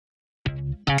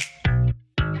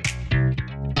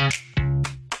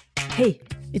Hey,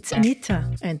 it's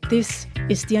Anita, and this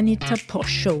is the Anita Posch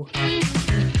Show.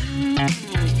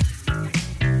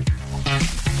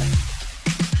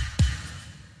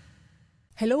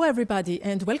 Hello everybody,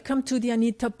 and welcome to the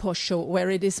Anita Posch Show, where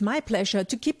it is my pleasure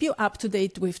to keep you up to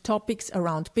date with topics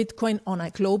around Bitcoin on a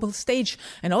global stage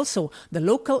and also the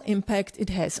local impact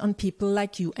it has on people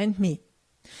like you and me.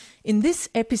 In this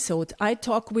episode, I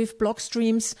talk with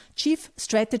Blockstream's Chief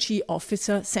Strategy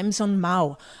Officer Samson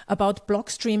about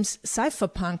Blockstream's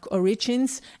cypherpunk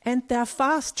origins and their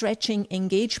far-stretching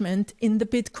engagement in the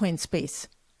Bitcoin space.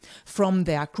 From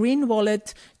their green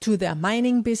wallet to their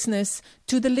mining business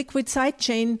to the liquid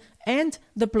sidechain and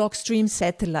the Blockstream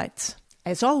satellites.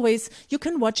 As always, you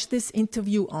can watch this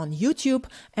interview on YouTube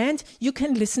and you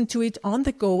can listen to it on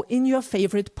the go in your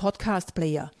favorite podcast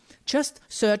player. Just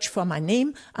search for my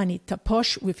name, Anita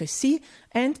Posch with a C,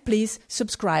 and please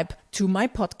subscribe to my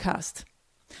podcast.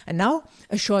 And now,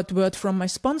 a short word from my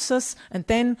sponsors and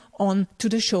then on to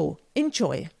the show.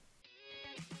 Enjoy!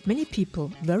 Many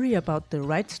people worry about the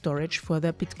right storage for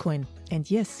their Bitcoin. And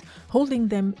yes, holding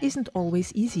them isn't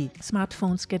always easy.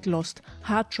 Smartphones get lost,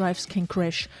 hard drives can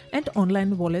crash, and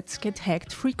online wallets get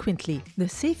hacked frequently. The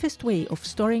safest way of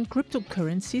storing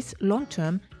cryptocurrencies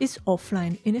long-term is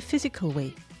offline in a physical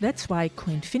way. That's why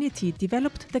Coinfinity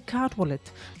developed the card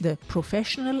wallet, the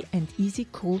professional and easy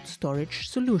cold storage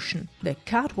solution. The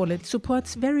card wallet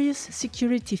supports various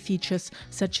security features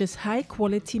such as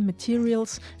high-quality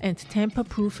materials and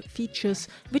tamper-proof features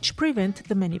which prevent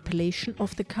the manipulation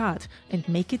of the card and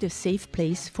make it a safe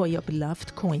place for your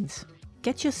beloved coins.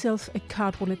 Get yourself a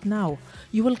card wallet now.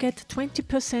 You will get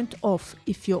 20% off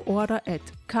if you order at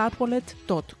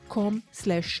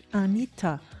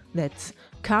cardwallet.com/Anita. That's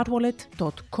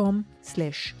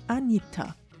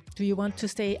cardwallet.com/Anita. Do you want to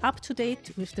stay up to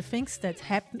date with the things that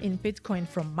happen in Bitcoin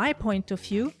from my point of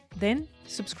view? Then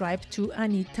subscribe to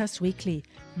Anita's Weekly,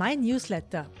 my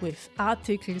newsletter with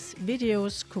articles,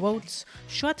 videos, quotes,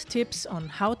 short tips on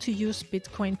how to use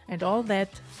Bitcoin and all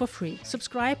that for free.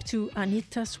 Subscribe to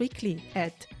Anita's Weekly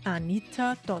at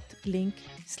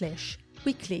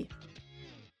anita.link/weekly.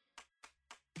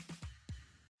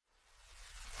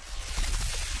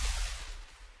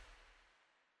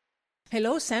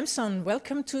 Hello, Samson.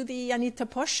 Welcome to the Anita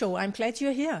Posch Show. I'm glad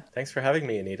you're here. Thanks for having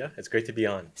me, Anita. It's great to be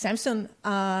on. Samson,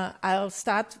 I'll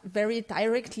start very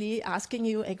directly asking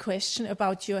you a question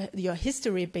about your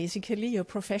history, basically, your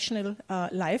professional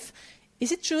life.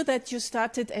 Is it true that you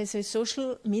started as a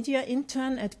social media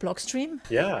intern at Blockstream?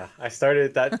 Yeah, I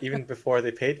started that even before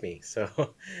they paid me. So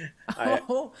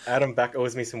Adam Back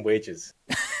owes me some wages.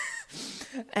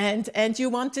 And you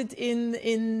wanted in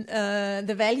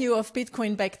the value of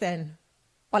Bitcoin back then?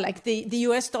 Or like the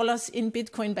US dollars in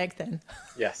Bitcoin back then?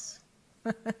 Yes,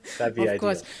 that'd be ideal. Of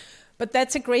course. But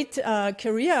that's a great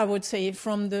career, I would say,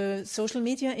 from the social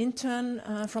media intern,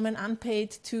 from an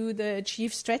unpaid to the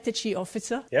chief strategy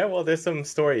officer. Yeah, well, there's some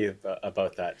story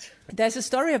about that. There's a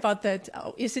story about that.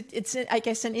 It's I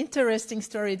guess, an interesting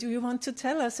story. Do you want to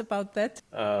tell us about that?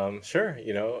 Sure.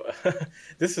 You know,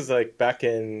 this was like back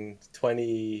in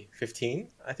 2015,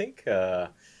 I think,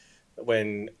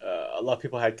 when a lot of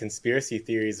people had conspiracy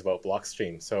theories about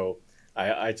Blockstream. So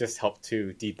I just helped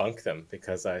to debunk them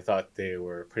because I thought they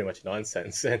were pretty much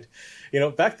nonsense. And, you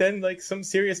know, back then, like, some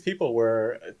serious people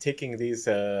were taking these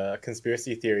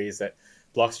conspiracy theories that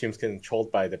Blockstream's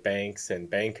controlled by the banks and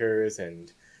bankers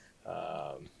and,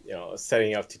 you know,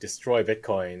 setting out to destroy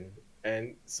Bitcoin.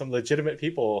 And some legitimate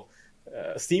people,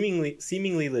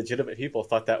 seemingly legitimate people,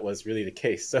 thought that was really the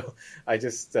case. So I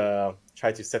just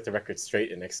tried to set the record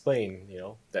straight and explain, you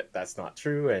know, that that's not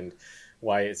true and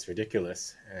why it's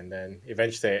ridiculous. And then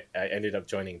eventually I ended up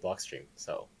joining Blockstream.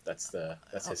 So that's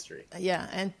history.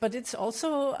 Yeah, but it's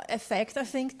also a fact, I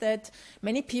think, that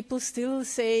many people still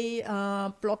say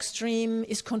Blockstream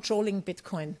is controlling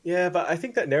Bitcoin. Yeah, but I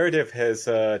think that narrative has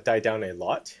died down a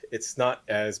lot. It's not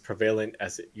as prevalent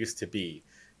as it used to be.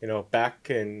 You know, back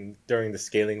during the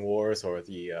scaling wars or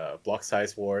the block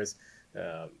size wars,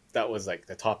 that was like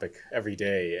the topic every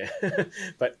day.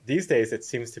 But these days it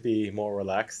seems to be more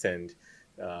relaxed, and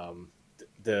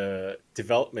the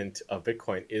development of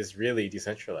Bitcoin is really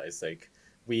decentralized. Like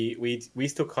we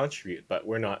still contribute, but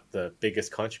we're not the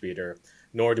biggest contributor,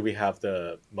 nor do we have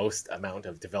the most amount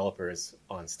of developers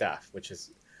on staff, which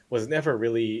was never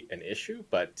really an issue.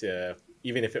 But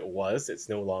even if it was, it's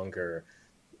no longer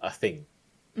a thing.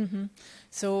 Mm-hmm.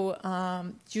 So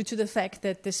due to the fact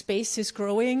that the space is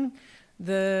growing,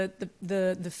 the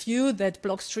view that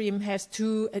Blockstream has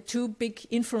too big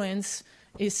influence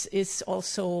is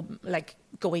also like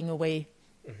going away.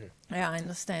 Yeah, I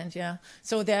understand. Yeah,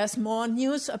 so there's more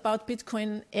news about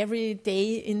Bitcoin every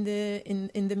day in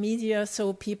the media.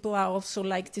 So people are also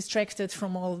like distracted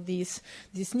from all these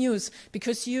news,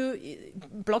 because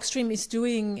Blockstream is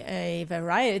doing a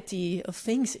variety of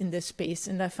things in this space,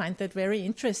 and I find that very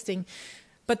interesting.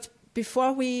 But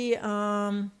before we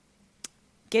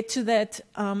get to that,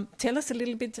 tell us a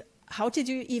little bit. How did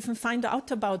you even find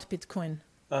out about Bitcoin?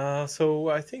 So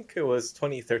I think it was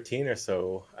 2013 or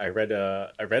so. I read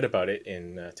about it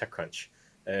in TechCrunch.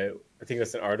 I think it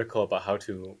was an article about how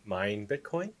to mine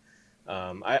Bitcoin.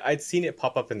 I'd seen it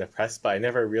pop up in the press, but I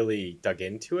never really dug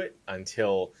into it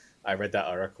until I read that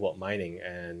article about mining,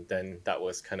 and then that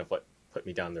was kind of what put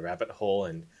me down the rabbit hole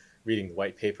and reading the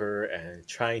white paper and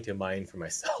trying to mine for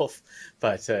myself.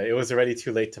 But it was already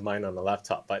too late to mine on the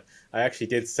laptop. But I actually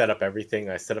did set up everything.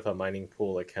 I set up a mining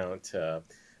pool account.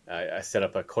 I set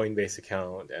up a Coinbase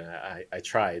account, and I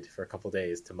tried for a couple of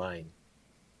days to mine.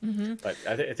 But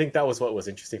I think that was what was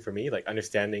interesting for me, like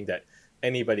understanding that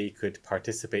anybody could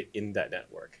participate in that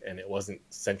network and it wasn't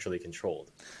centrally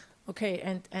controlled. Okay,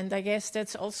 and I guess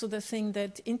that's also the thing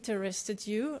that interested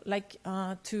you, like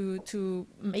to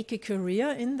make a career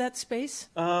in that space?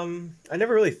 I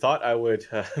never really thought I would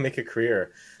make a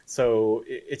career. So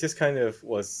it just kind of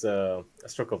was a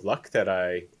stroke of luck that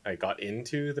I got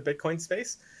into the Bitcoin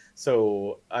space.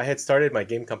 So I had started my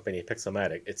game company,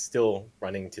 Pixelmatic. It's still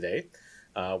running today.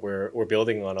 We're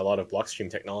building on a lot of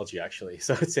Blockstream technology, actually.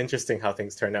 So it's interesting how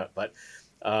things turn out. But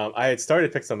I had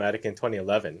started Pixelmatic in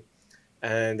 2011.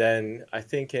 And then I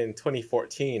think in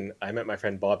 2014, I met my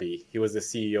friend Bobby. He was the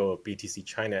CEO of BTC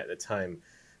China at the time,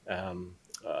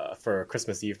 for a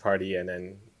Christmas Eve party. And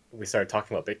then we started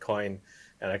talking about Bitcoin,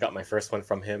 and I got my first one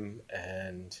from him.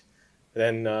 And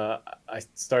then I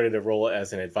started a role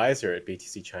as an advisor at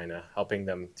BTC China, helping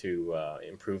them to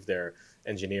improve their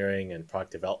engineering and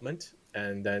product development.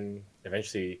 And then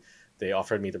eventually they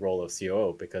offered me the role of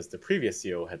COO because the previous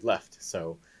CEO had left.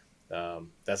 So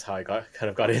that's how I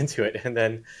got into it. And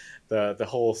then the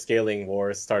whole scaling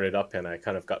wars started up, and I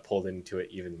kind of got pulled into it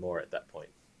even more at that point.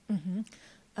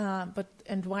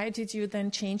 And why did you then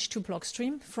change to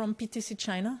Blockstream from BTC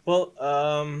China? Well,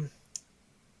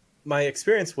 my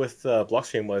experience with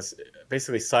Blockstream was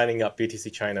basically signing up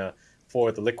BTC China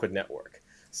for the Liquid network.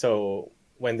 So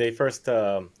when they first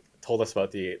told us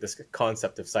about this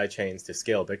concept of sidechains to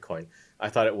scale Bitcoin, I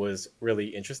thought it was really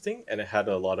interesting and it had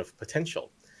a lot of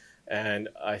potential. And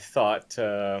I thought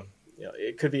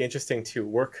it could be interesting to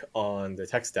work on the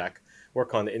tech stack,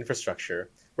 work on the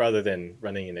infrastructure, rather than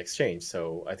running an exchange.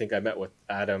 So I think I met with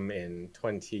Adam in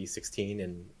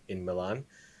 2016 in Milan,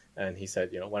 and he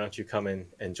said, why don't you come in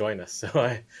and join us? So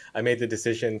I made the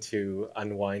decision to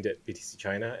unwind at BTC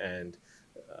China and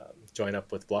join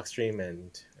up with Blockstream,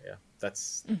 and yeah,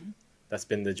 that's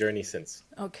been the journey since.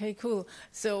 Okay, cool.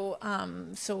 So,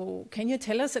 so can you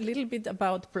tell us a little bit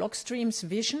about Blockstream's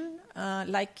vision,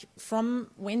 like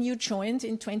from when you joined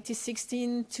in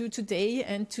 2016 to today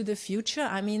and to the future?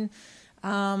 I mean,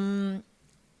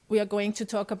 we are going to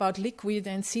talk about Liquid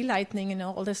and Sea Lightning and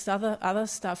all this other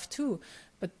stuff too.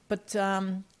 But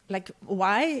like,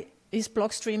 why is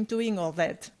Blockstream doing all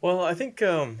that? Well, I think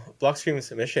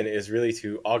Blockstream's mission is really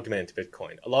to augment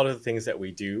Bitcoin. A lot of the things that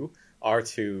we do are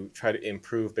to try to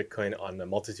improve Bitcoin on a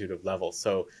multitude of levels.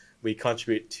 So we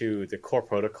contribute to the core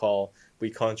protocol.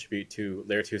 We contribute to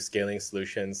layer 2 scaling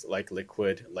solutions like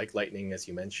Liquid, like Lightning, as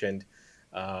you mentioned.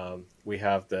 We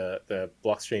have the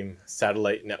Blockstream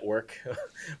satellite network,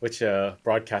 which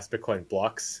broadcasts Bitcoin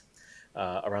blocks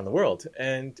around the world.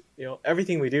 And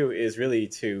everything we do is really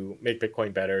to make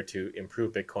Bitcoin better, to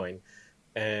improve Bitcoin.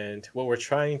 And what we're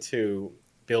trying to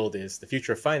build is the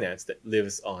future of finance that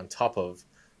lives on top of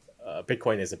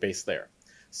Bitcoin as a base layer.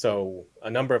 So a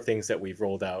number of things that we've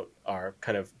rolled out are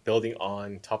kind of building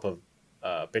on top of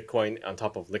Bitcoin, on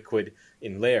top of Liquid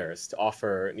in layers to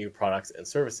offer new products and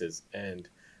services. And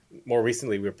more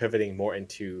recently, we're pivoting more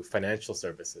into financial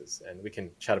services, and we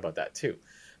can chat about that too.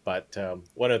 But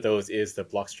one of those is the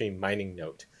Blockstream mining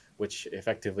node, which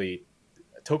effectively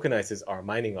tokenizes our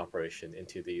mining operation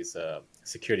into these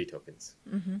security tokens.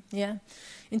 Yeah,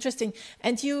 interesting.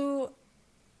 And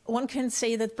one can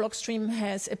say that Blockstream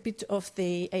has a bit of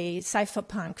a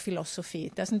cypherpunk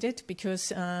philosophy, doesn't it?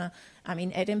 Because,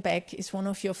 Adam Back is one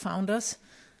of your founders.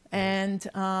 And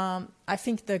I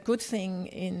think the good thing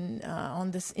in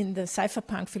the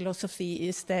cypherpunk philosophy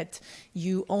is that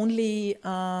you only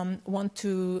want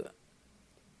to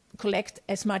collect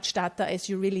as much data as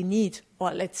you really need,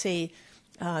 or let's say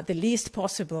the least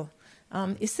possible.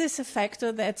 Is this a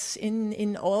factor that's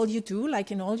in all you do,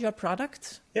 like in all your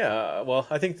products? Yeah, well,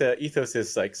 I think the ethos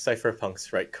is like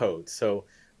cypherpunks write code. So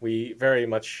we very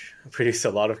much produce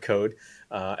a lot of code.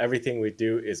 Everything we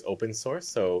do is open source.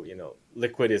 So,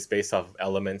 Liquid is based off of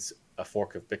Elements, a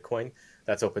fork of Bitcoin.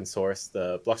 That's open source.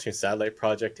 The Blockstream satellite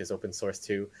project is open source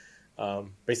too.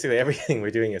 Basically, everything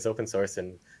we're doing is open source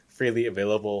and freely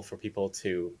available for people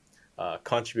to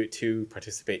contribute to,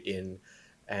 participate in.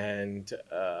 And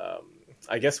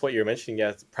I guess what you're mentioning,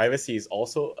 yeah, privacy is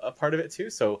also a part of it too.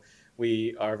 So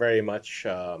we are very much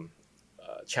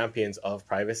champions of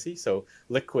privacy. So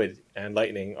Liquid and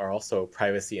Lightning are also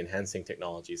privacy enhancing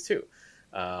technologies too.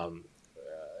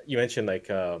 You mentioned like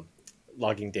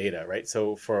logging data, right?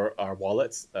 So for our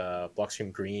wallets,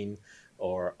 Blockstream Green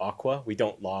or Aqua, we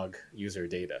don't log user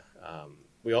data.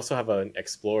 We also have an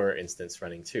Explorer instance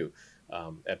running too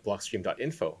at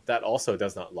blockstream.info. That also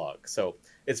does not log. So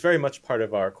it's very much part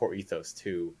of our core ethos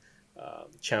to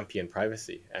champion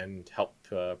privacy and help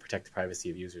protect the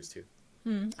privacy of users too.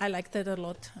 I like that a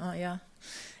lot. Yeah.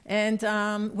 And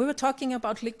we were talking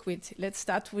about Liquid. Let's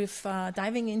start with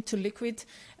diving into Liquid.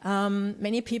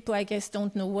 Many people, I guess,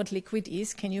 don't know what Liquid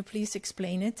is. Can you please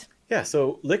explain it? Yeah,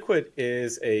 so Liquid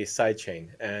is a sidechain,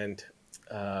 and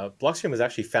Blockstream was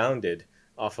actually founded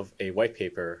off of a white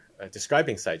paper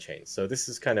describing sidechains. So this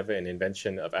is kind of an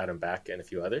invention of Adam Back and a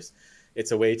few others.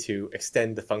 It's a way to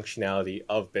extend the functionality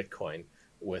of Bitcoin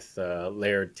with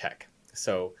layered tech.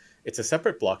 So it's a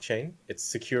separate blockchain. It's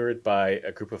secured by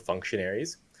a group of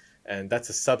functionaries, and that's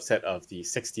a subset of the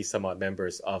 60 some odd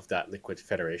members of that Liquid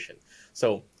Federation.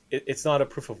 So it's not a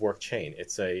proof of work chain.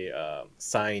 It's a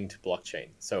signed blockchain.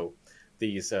 So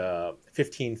these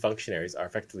 15 functionaries are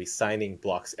effectively signing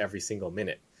blocks every single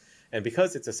minute. And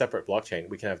because it's a separate blockchain,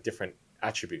 we can have different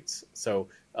attributes. So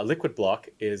a Liquid block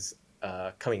is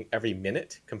coming every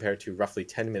minute compared to roughly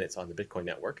 10 minutes on the Bitcoin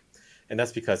network. And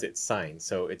that's because it's signed.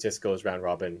 So it just goes round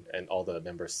robin and all the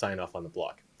members sign off on the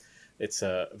block. It's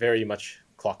very much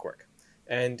clockwork.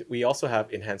 And we also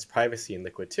have enhanced privacy in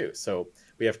Liquid too. So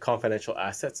we have confidential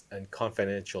assets and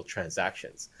confidential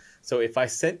transactions. So if I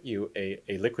sent you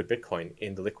a Liquid Bitcoin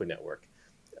in the Liquid network,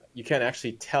 you can't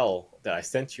actually tell that I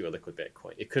sent you a Liquid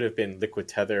Bitcoin. It could have been Liquid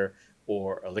Tether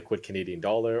or a Liquid Canadian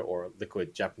dollar or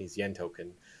Liquid Japanese yen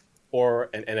token or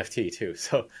an NFT too.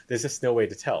 So there's just no way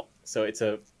to tell. So it's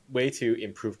a way to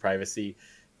improve privacy.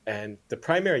 And the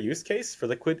primary use case for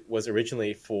Liquid was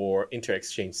originally for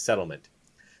inter-exchange settlement.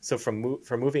 So for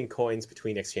moving coins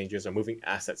between exchanges or moving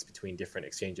assets between different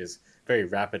exchanges very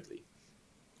rapidly.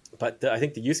 But I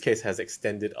think the use case has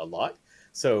extended a lot.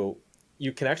 So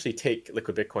you can actually take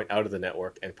Liquid Bitcoin out of the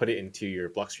network and put it into your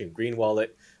Blockstream Green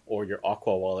wallet or your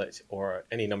Aqua wallet or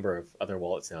any number of other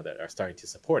wallets now that are starting to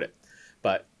support it.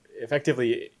 But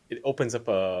effectively, it opens up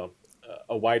a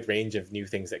wide range of new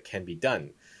things that can be done.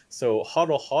 So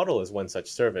HODL is one such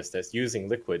service that's using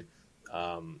Liquid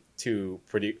to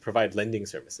provide lending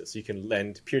services. So you can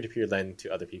lend, peer-to-peer lend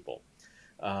to other people.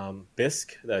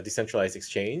 BISC, the decentralized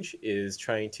exchange, is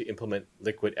trying to implement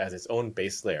Liquid as its own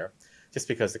base layer, just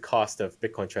because the cost of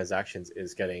Bitcoin transactions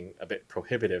is getting a bit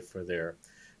prohibitive for their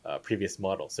previous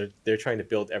model. So they're trying to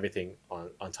build everything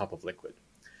on top of Liquid.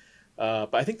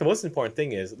 But I think the most important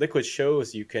thing is Liquid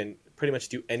shows you can pretty much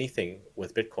do anything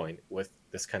with Bitcoin with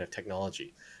this kind of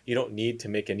technology. You don't need to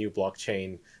make a new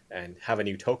blockchain and have a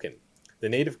new token. The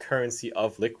native currency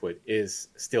of Liquid is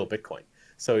still Bitcoin.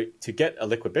 So to get a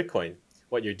Liquid Bitcoin,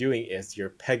 what you're doing is you're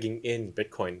pegging in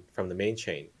Bitcoin from the main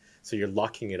chain. So you're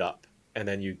locking it up, and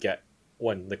then you get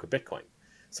one Liquid Bitcoin.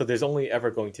 So there's only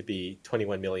ever going to be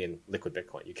 21 million Liquid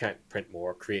Bitcoin. You can't print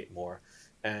more, create more.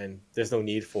 And there's no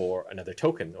need for another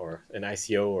token or an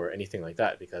ICO or anything like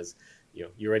that, because you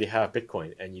already have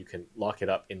Bitcoin and you can lock it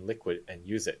up in Liquid and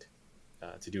use it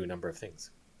to do a number of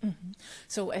things. Mm-hmm.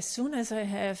 So as soon as I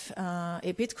have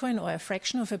a Bitcoin or a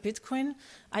fraction of a Bitcoin,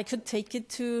 I could take it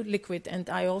to Liquid, and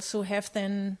I also have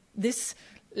then this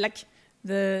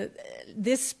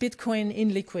Bitcoin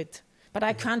in Liquid, but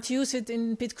I can't use it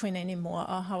in Bitcoin anymore.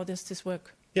 Or how does this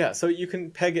work? Yeah, so you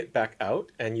can peg it back out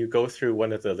and you go through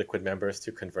one of the Liquid members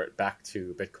to convert back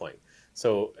to Bitcoin.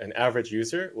 So an average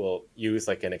user will use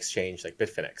like an exchange like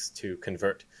Bitfinex to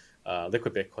convert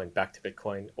Liquid Bitcoin back to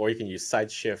Bitcoin, or you can use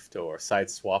SideShift or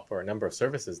SideSwap or a number of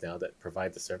services now that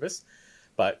provide the service.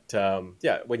 But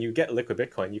when you get Liquid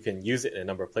Bitcoin, you can use it in a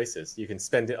number of places. You can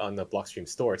spend it on the Blockstream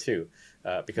store too,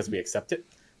 because we accept it.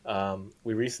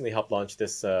 We recently helped launch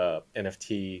this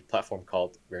NFT platform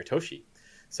called Raretoshi.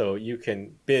 So you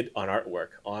can bid on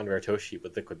artwork on Raretoshi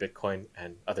with Liquid Bitcoin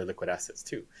and other Liquid assets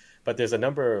too. But there's a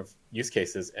number of use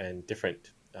cases and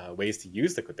different ways to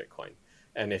use Liquid Bitcoin.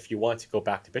 And if you want to go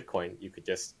back to Bitcoin, you could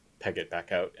just peg it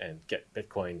back out and get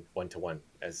Bitcoin one-to-one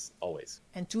as always.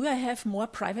 And do I have more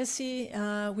privacy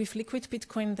with liquid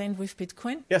Bitcoin than with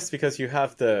Bitcoin? Yes, because you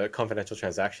have the confidential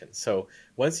transaction. So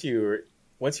once you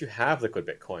have liquid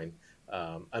Bitcoin,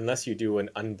 unless you do an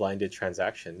unblinded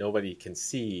transaction, nobody can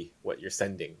see what you're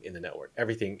sending in the network.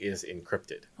 Everything is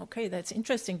encrypted. Okay, that's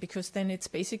interesting, because then it's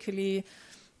basically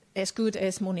as good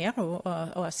as Monero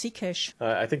or Zcash.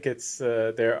 I think it's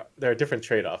there are different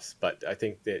trade-offs, but I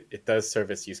think that it does serve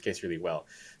its use case really well.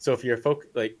 So if you're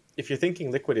if you're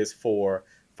thinking liquid is for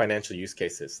financial use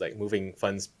cases like moving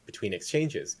funds between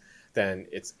exchanges, then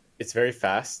it's very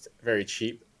fast, very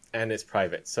cheap, and it's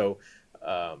private. So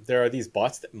there are these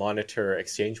bots that monitor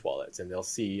exchange wallets, and they'll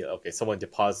see, okay, someone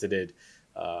deposited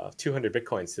 200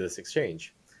 Bitcoins to this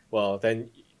exchange. Well, then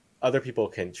other people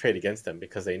can trade against them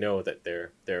because they know that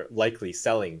they're likely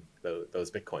selling those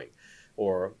Bitcoin,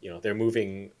 or they're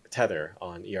moving Tether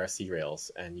on ERC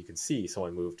rails, and you can see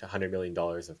someone moved $100 million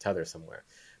of Tether somewhere.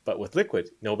 But with Liquid,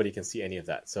 nobody can see any of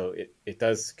that, so it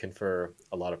does confer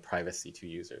a lot of privacy to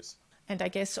users. And I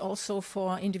guess also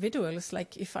for individuals,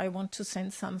 like if I want to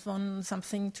send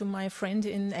something to my friend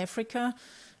in Africa,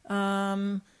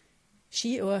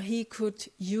 she or he could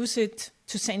use it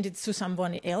to send it to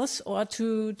someone else or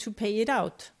to pay it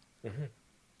out.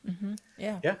 Mm-hmm. Mm-hmm.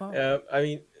 Yeah. Yeah. Wow. I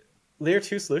mean, layer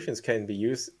 2 solutions can be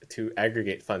used to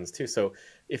aggregate funds too. So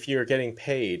if you're getting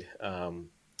paid,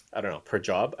 I don't know, per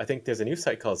job, I think there's a new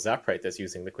site called Zaprite that's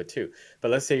using Liquid too.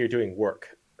 But let's say you're doing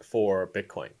work for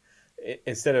Bitcoin.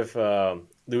 Instead of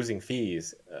losing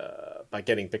fees by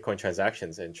getting Bitcoin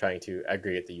transactions and trying to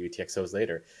aggregate the UTXOs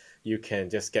later, you can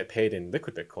just get paid in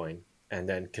liquid Bitcoin and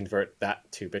then convert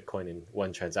that to Bitcoin in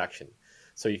one transaction.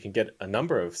 So you can get a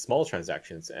number of small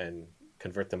transactions and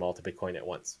convert them all to Bitcoin at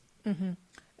once. Mm-hmm.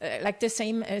 Like the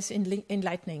same as in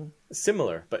Lightning?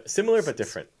 Similar but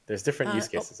different. There's different use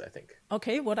cases, I think.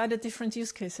 Okay, what are the different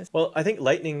use cases? Well, I think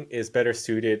Lightning is better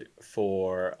suited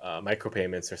for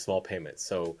micropayments or small payments.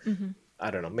 So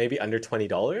I don't know, maybe under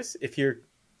 $20 if you're,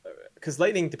 because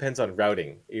Lightning depends on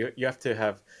routing. You have to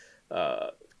have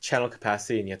channel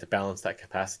capacity, and you have to balance that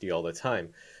capacity all the time.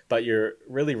 But you're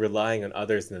really relying on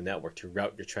others in the network to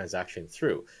route your transaction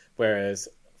through. Whereas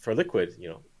for Liquid,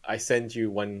 I send you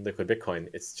one liquid Bitcoin.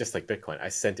 It's just like Bitcoin. I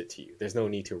sent it to you. There's no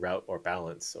need to route or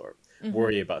balance or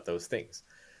worry about those things.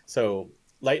 So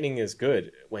Lightning is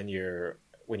good when you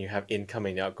have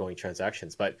incoming and outgoing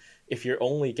transactions. But if you're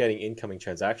only getting incoming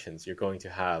transactions, you're going to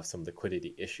have some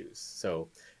liquidity issues. So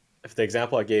if the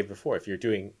example I gave before, if you're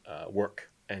doing work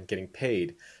and getting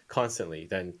paid constantly,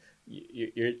 then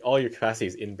all your capacity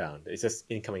is inbound. It's just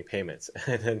incoming payments,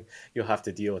 and then you'll have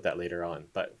to deal with that later on.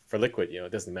 But for Liquid,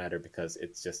 it doesn't matter because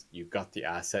it's just you've got the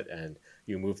asset and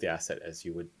you move the asset as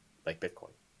you would like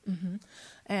Bitcoin. Mm-hmm.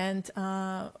 And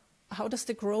how does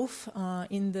the growth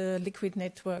in the Liquid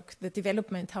network, the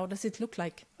development, how does it look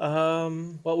like?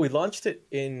 Well, we launched it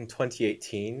in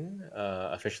 2018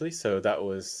 officially. So that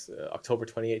was October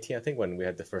 2018, I think, when we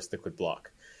had the first Liquid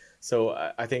block. So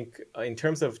I think in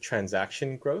terms of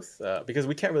transaction growth, because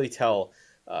we can't really tell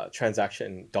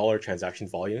dollar transaction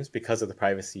volumes because of the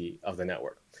privacy of the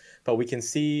network, but we can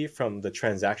see from the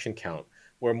transaction count,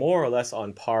 we're more or less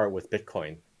on par with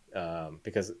Bitcoin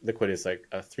because Liquid is like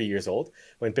 3 years old.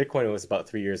 When Bitcoin was about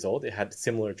 3 years old, it had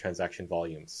similar transaction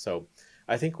volumes. So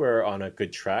I think we're on a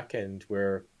good track, and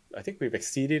I think we've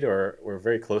exceeded, or we're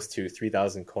very close to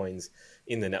 3,000 coins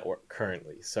in the network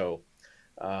currently. So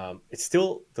it's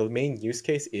still, the main use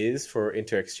case is for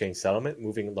inter-exchange settlement,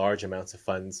 moving large amounts of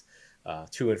funds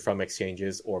to and from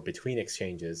exchanges or between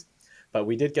exchanges. But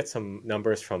we did get some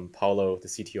numbers from Paulo, the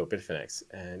CTO of Bitfinex,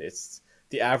 and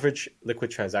the average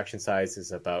liquid transaction size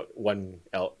is about one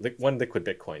liquid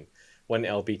Bitcoin, 1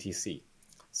 LBTC.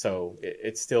 So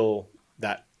it's still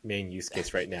that main use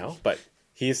case right now. But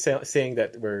he is saying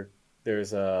that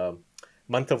there's a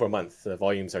month over month, the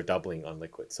volumes are doubling on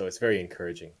Liquid. So it's very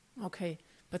encouraging. Okay.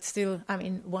 But still, I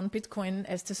mean, 1 Bitcoin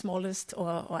as the smallest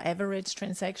or average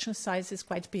transaction size is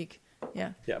quite big.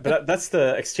 Yeah. Yeah, but that's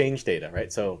the exchange data,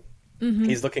 right? So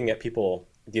he's looking at people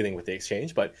dealing with the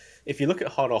exchange. But if you look at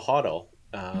HODL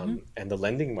and the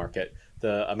lending market,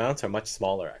 the amounts are much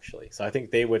smaller, actually. So I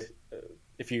think they would,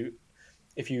 if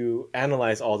you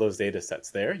analyze all those data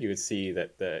sets there, you would see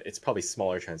that it's probably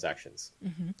smaller transactions.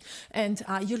 Mm-hmm. And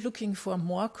are you looking for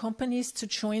more companies to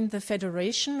join the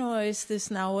federation, or is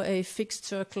this now a fixed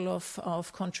circle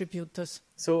of contributors?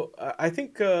 So I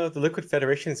think the Liquid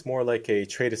Federation is more like a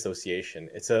trade association.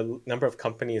 It's a number of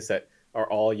companies that are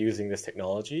all using this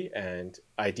technology, and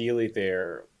ideally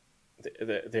they're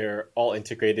all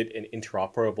integrated and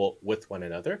interoperable with one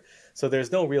another. So there's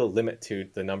no real limit to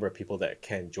the number of people that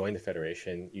can join the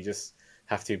federation. You just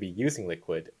have to be using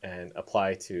Liquid and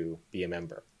apply to be a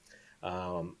member.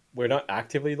 We're not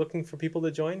actively looking for people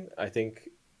to join. I think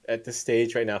at this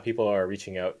stage right now, people are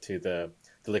reaching out to the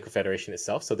Liquid Federation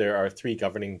itself. So there are 3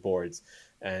 governing boards,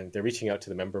 and they're reaching out to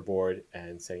the member board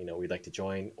and saying, we'd like to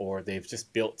join, or they've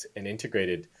just built and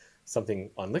integrated something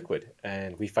on Liquid,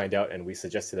 and we find out and we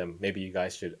suggest to them, maybe you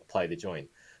guys should apply to join.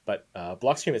 But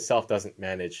Blockstream itself doesn't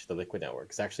manage the Liquid network.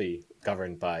 It's actually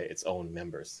governed by its own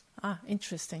members. Ah,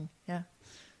 interesting. Yeah.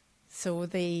 So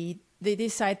they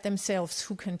decide themselves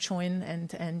who can join,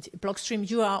 and Blockstream,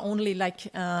 you are only like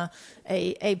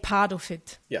a part of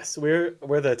it. Yes,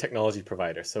 we're the technology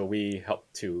provider. So we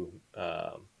help to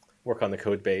work on the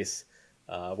code base,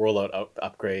 roll out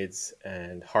upgrades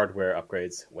and hardware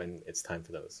upgrades when it's time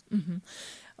for those. Mm-hmm.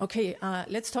 Okay,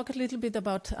 let's talk a little bit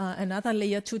about another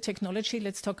layer 2 technology.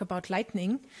 Let's talk about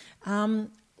Lightning.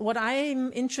 What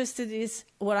I'm interested is,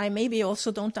 what I maybe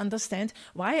also don't understand,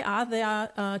 why are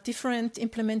there different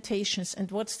implementations,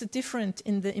 and what's the difference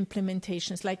in the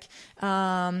implementations? Like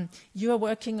you are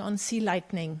working on C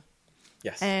Lightning.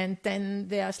 Yes. And then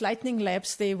there's Lightning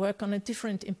Labs, they work on a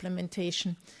different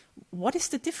implementation. What is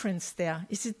the difference there?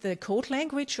 Is it the code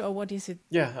language, or what is it?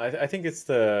 Yeah, I think it's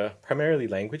the primarily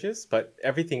languages, but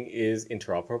everything is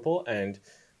interoperable, and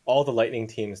all the Lightning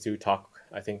teams do talk,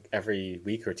 I think, every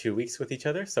week or 2 weeks with each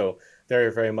other. So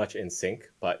they're very much in sync,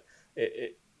 but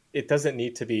it doesn't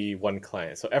need to be one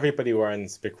client. So everybody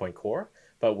runs Bitcoin Core,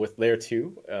 but with layer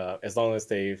 2, as long as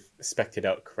they've spec'd it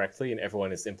out correctly and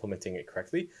everyone is implementing it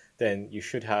correctly, then you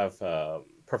should have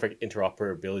perfect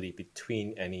interoperability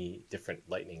between any different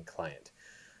Lightning client.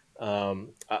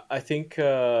 I think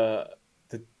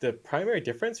the primary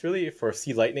difference really for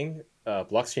C Lightning,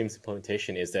 Blockstream's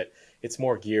implementation, is that it's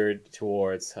more geared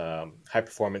towards high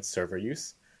performance server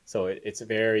use. So it's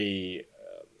very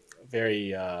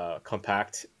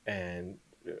compact and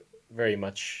very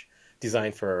much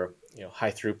designed for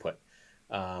high throughput.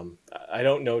 I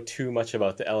don't know too much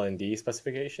about the LND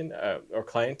specification or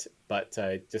client, but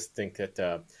I just think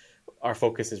that our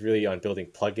focus is really on building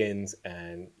plugins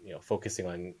and focusing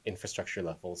on infrastructure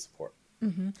level support.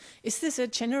 Mm-hmm. Is this a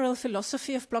general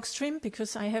philosophy of Blockstream?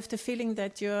 Because I have the feeling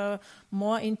that you're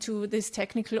more into these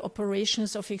technical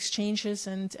operations of exchanges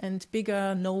and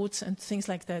bigger nodes and things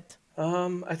like that.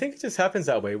 I think it just happens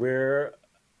that way. We're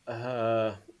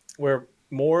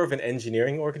more of an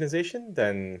engineering organization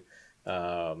than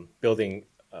building,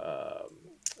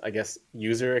 I guess,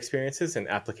 user experiences and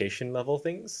application level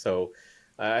things. So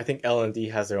I think L&D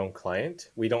has their own client.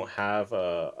 We don't have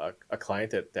a client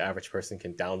that the average person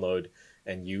can download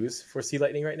and use for C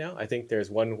Lightning right now. I think there's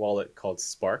one wallet called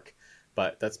Spark,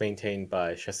 but that's maintained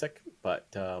by Shesek.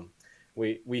 But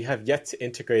we have yet to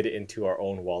integrate it into our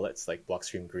own wallets like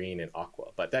Blockstream Green and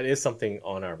Aqua. But that is something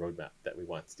on our roadmap that we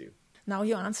want to do. Now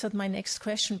you answered my next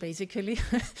question, basically,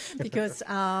 because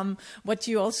what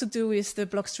you also do is the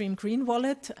Blockstream Green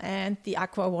wallet and the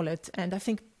Aqua wallet. And I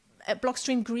think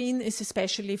Blockstream Green is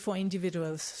especially for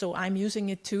individuals. So I'm using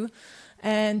it too.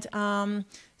 And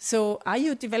so are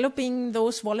you developing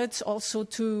those wallets also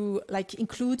to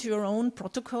include your own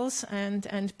protocols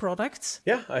and products?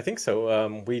 Yeah, I think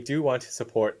so. We do want to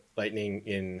support Lightning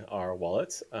in our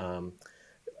wallets.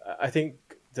 I think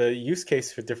the use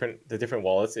case for the different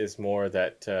wallets is more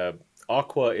that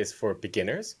Aqua is for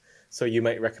beginners. So you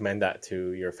might recommend that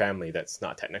to your family that's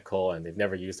not technical and they've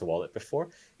never used a wallet before.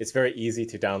 It's very easy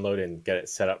to download and get it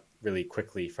set up really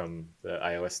quickly from the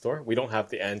iOS store. We don't have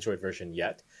the Android version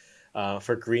yet.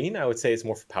 For Green, I would say it's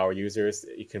more for power users.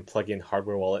 You can plug in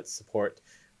hardware wallet support.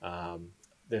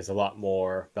 There's a lot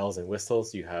more bells and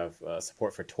whistles. You have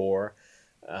support for Tor.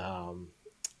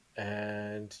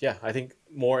 And yeah, I think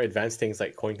more advanced things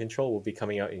like coin control will be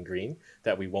coming out in Green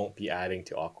that we won't be adding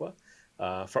to Aqua.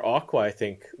 For Aqua, I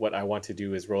think what I want to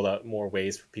do is roll out more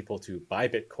ways for people to buy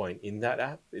Bitcoin in that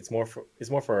app. It's more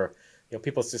for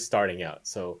people just starting out.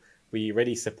 So we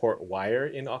already support Wire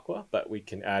in Aqua, but we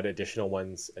can add additional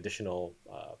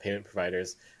payment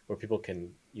providers where people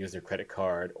can use their credit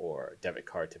card or debit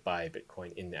card to buy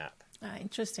Bitcoin in the app.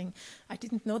 Interesting. I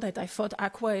didn't know that. I thought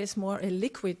Aqua is more a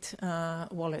liquid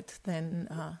wallet than...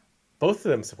 Both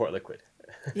of them support Liquid.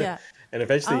 Yeah. And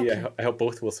eventually, okay. I hope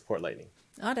both will support Lightning.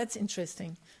 Oh, that's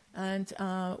interesting. And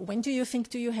when do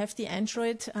you have the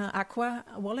Android Aqua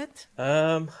wallet?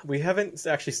 We haven't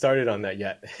actually started on that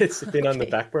yet. It's been on the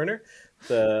back burner.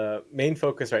 The main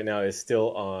focus right now is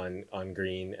still on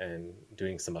Green and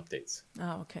doing some updates.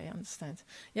 Oh, okay, I understand.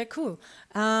 Yeah, cool.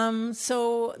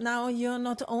 So now you're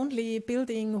not only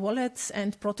building wallets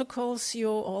and protocols, you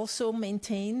also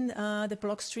maintain the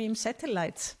Blockstream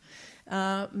satellites.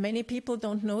 Many people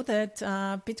don't know that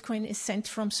Bitcoin is sent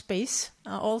from space.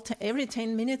 Every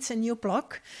 10 minutes, a new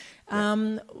block.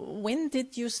 When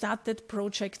did you start that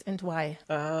project and why?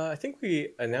 I think we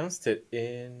announced it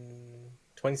in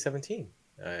 2017,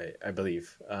 I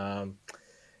believe.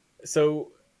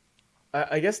 So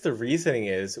I guess the reasoning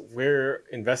is we're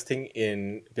investing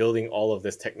in building all of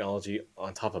this technology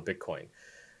on top of Bitcoin.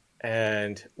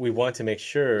 And we want to make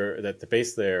sure that the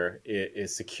base layer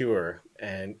is secure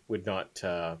and would not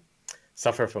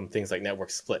suffer from things like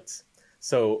network splits.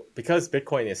 So because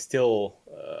Bitcoin is still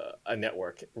a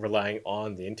network relying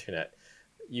on the internet,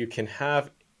 you can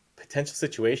have potential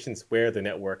situations where the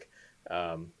network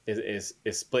is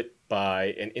split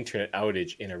by an internet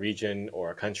outage in a region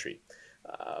or a country.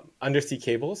 Undersea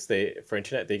cables, for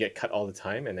internet, they get cut all the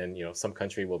time, and then some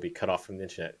country will be cut off from the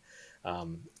internet.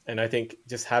 And I think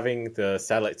just having the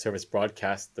satellite service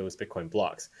broadcast those Bitcoin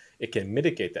blocks, it can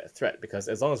mitigate that threat, because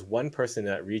as long as one person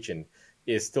in that region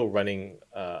is still running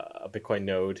a Bitcoin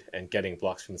node and getting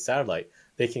blocks from the satellite,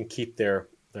 they can keep their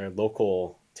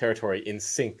local territory in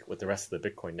sync with the rest of the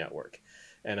Bitcoin network.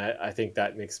 And I think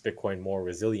that makes Bitcoin more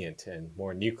resilient and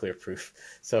more nuclear proof.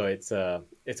 So it's a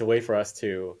way for us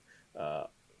to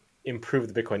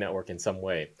improve the Bitcoin network in some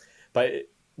way. But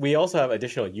we also have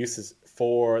additional uses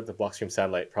for the Blockstream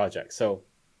satellite project. So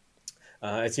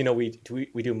as you know, we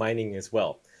do mining as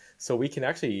well. So we can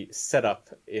actually set up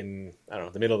in,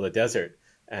 the middle of the desert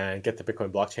and get the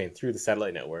Bitcoin blockchain through the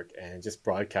satellite network and just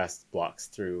broadcast blocks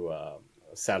through a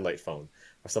satellite phone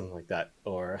or something like that,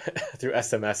 or through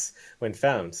SMS when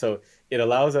found. So it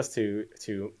allows us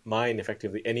to mine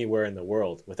effectively anywhere in the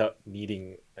world without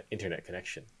needing an internet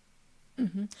connection.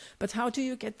 Mm-hmm. But how do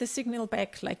you get the signal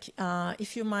back? Like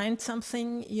if you mine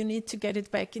something, you need to get it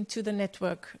back into the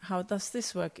network. How does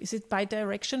this work? Is it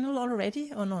bidirectional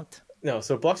already or not? No,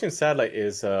 so Blockstream satellite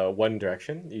is one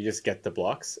direction. You just get the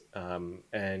blocks,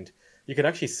 and you can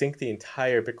actually sync the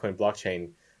entire Bitcoin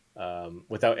blockchain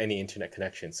without any internet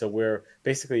connection. So we're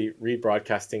basically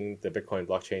rebroadcasting the Bitcoin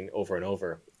blockchain over and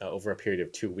over a period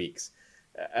of 2 weeks,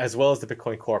 as well as the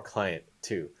Bitcoin Core client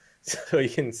too. So you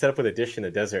can set up with a dish in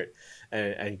the desert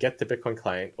and get the Bitcoin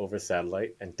client over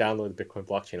satellite and download the Bitcoin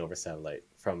blockchain over satellite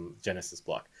from Genesis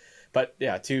block. But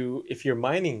yeah, if you're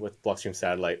mining with Blockstream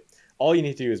satellite, all you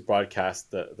need to do is broadcast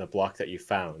the block that you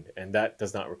found, and that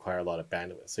does not require a lot of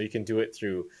bandwidth. So you can do it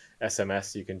through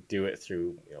SMS, you can do it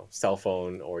through cell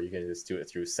phone, or you can just do it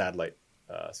through satellite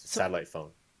phone.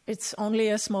 It's only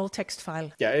a small text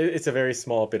file. Yeah, it's a very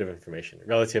small bit of information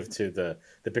relative to the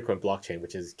Bitcoin blockchain,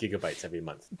 which is gigabytes every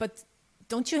month. But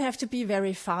don't you have to be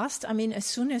very fast? I mean, as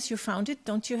soon as you found it,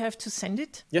 don't you have to send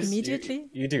it immediately?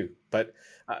 You do. But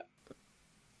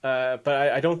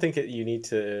I don't think you need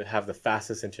to have the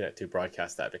fastest internet to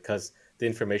broadcast that, because the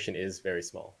information is very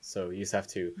small. So you just have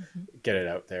to get it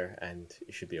out there and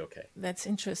you should be okay. That's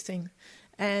interesting.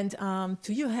 And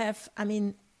do you have, I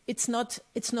mean, it's not,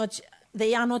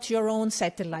 they are not your own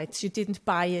satellites. You didn't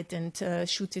buy it and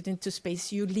shoot it into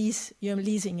space. You're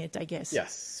leasing it, I guess.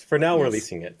 Yes. For now, we're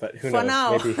leasing it, but who knows?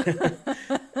 Now.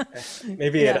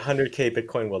 Maybe at 100K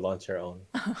Bitcoin, we'll launch our own.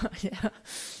 Yeah.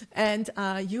 And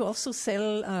you also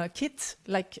sell kits,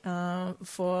 like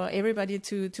for everybody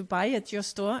to buy at your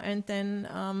store and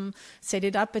then set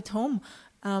it up at home.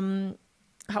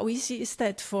 How easy is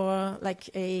that for like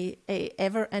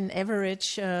an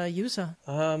average user?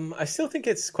 I still think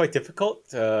it's quite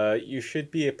difficult. You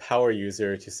should be a power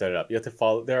user to set it up. You have to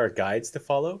follow. There are guides to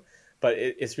follow, but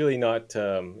it's really not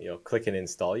click and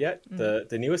install yet.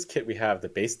 The newest kit we have, the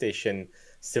base station,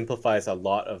 simplifies a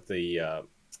lot of the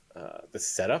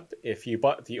setup. If you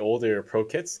bought the older Pro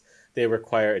kits, they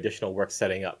require additional work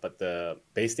setting up, but the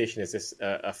base station is just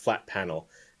a flat panel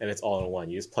and it's all in one.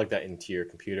 You just plug that into your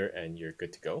computer and you're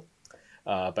good to go.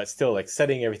 But still, like,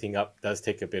 setting everything up does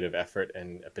take a bit of effort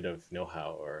and a bit of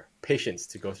know-how or patience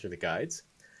to go through the guides.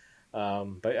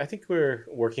 But I think we're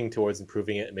working towards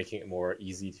improving it and making it more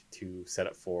easy to set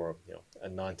up for a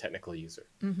non-technical user.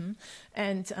 Mm-hmm.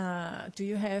 And do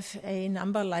you have a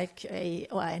number, like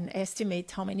an estimate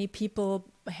how many people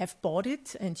have bought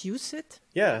it and use it?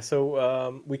 Yeah,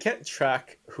 so we can't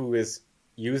track who is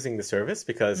using the service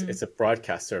because it's a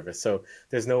broadcast service. So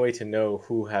there's no way to know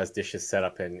who has dishes set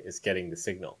up and is getting the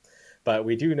signal. But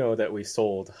we do know that we've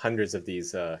sold hundreds of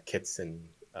these kits and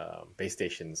base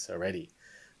stations already.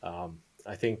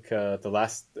 I think the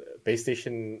last base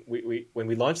station, when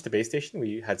we launched the base station,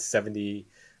 we had 70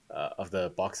 of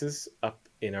the boxes up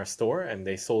in our store, and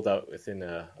they sold out within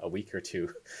a week or two.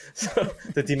 So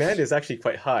the demand is actually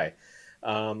quite high.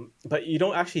 But you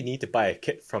don't actually need to buy a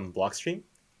kit from Blockstream.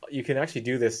 You can actually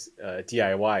do this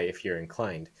DIY if you're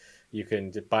inclined. You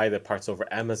can buy the parts over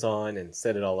Amazon and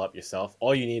set it all up yourself.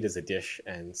 All you need is a dish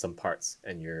and some parts,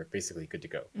 and you're basically good to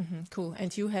go. Cool.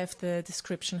 And you have the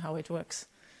description how it works.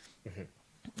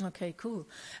 Okay, cool.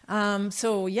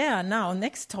 So yeah, now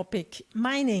next topic,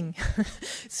 mining.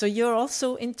 So you're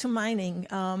also into mining.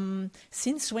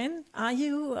 Since when are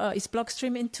you, is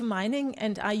Blockstream into mining,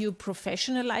 and are you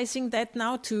professionalizing that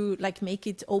now to like make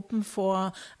it open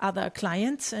for other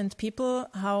clients and people?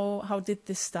 How did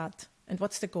this start? And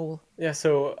what's the goal? Yeah,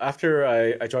 so after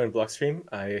I joined Blockstream,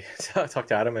 I talked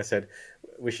to Adam. I said,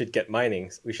 we should get mining.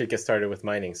 We should get started with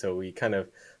mining. So we kind of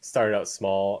started out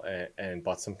small and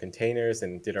bought some containers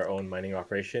and did our own mining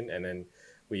operation. And then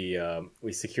we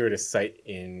secured a site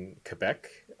in Quebec.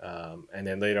 And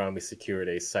then later on, we secured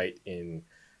a site in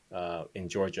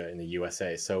Georgia in the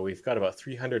USA. So we've got about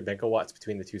 300 megawatts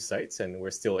between the two sites, and we're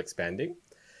still expanding.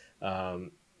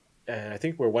 And I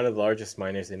think we're one of the largest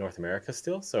miners in North America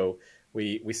still. So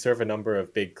we serve a number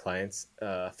of big clients.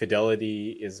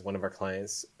 Fidelity is one of our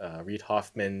clients, Reid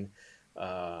Hoffman,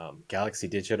 Galaxy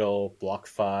Digital,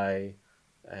 BlockFi,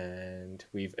 and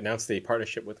we've announced a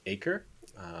partnership with Acre,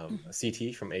 a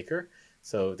CT from Acre.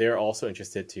 So they're also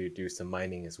interested to do some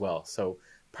mining as well. So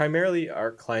primarily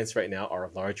our clients right now are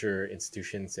larger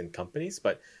institutions and companies,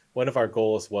 but one of our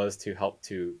goals was to help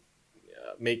to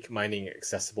make mining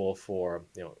accessible for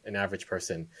an average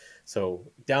person. So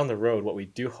down the road, what we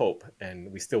do hope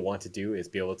and we still want to do is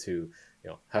be able to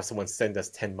have someone send us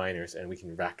 10 miners and we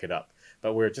can rack it up.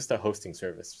 But we're just a hosting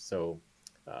service, so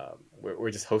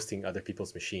we're just hosting other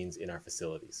people's machines in our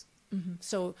facilities.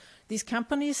 So these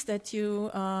companies that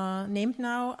you named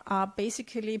now are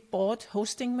basically bought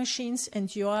hosting machines,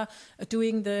 and you're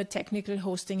doing the technical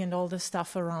hosting and all the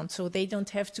stuff around. So they don't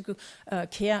have to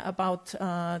care about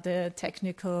the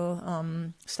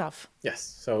technical stuff. Yes.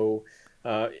 So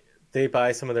they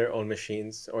buy some of their own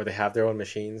machines, or they have their own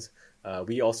machines.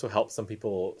 We also help some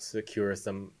people secure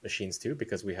some machines too,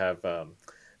 because we have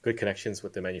good connections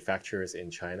with the manufacturers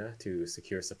in China to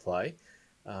secure supply.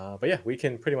 But yeah, we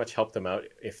can pretty much help them out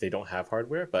if they don't have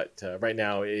hardware. But right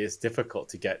now, it is difficult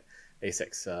to get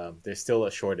ASICs. There's still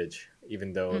a shortage,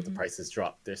 even though the prices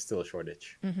drop. There's still a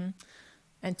shortage.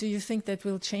 And do you think that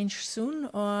will change soon,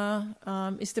 or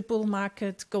is the bull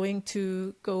market going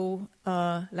to go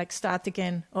start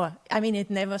again? Or I mean, it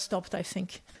never stopped, I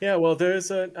think. Yeah, well, there's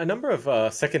a number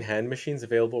of secondhand machines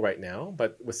available right now,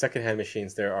 but with secondhand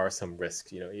machines, there are some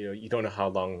risks. You don't know how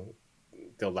long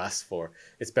they'll last for.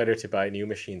 It's better to buy new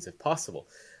machines if possible.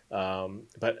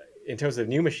 But in terms of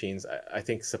new machines, I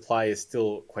think supply is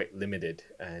still quite limited,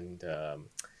 and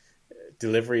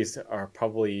deliveries are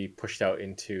probably pushed out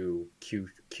into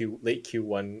late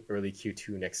Q1, early Q2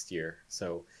 next year.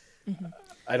 So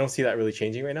I don't see that really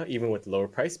changing right now, even with lower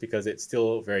price, because it's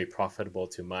still very profitable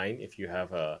to mine if you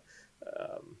have a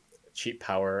cheap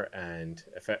power and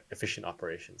efficient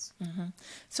operations.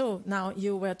 So now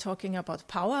you were talking about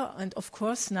power, and of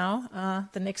course now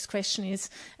the next question is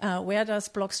where does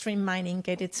Blockstream mining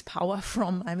get its power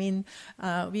from? I mean,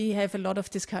 we have a lot of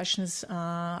discussions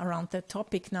around that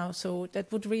topic now, so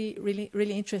that would be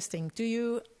really interesting. Do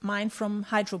you mine from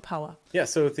hydropower? Yeah,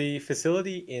 so the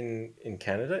facility in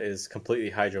Canada is completely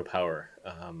hydropower,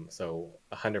 so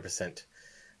 100%.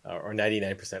 Or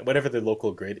 99%, whatever the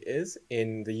local grid is.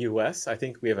 In the US, I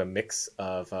think we have a mix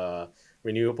of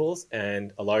renewables,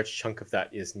 and a large chunk of that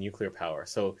is nuclear power.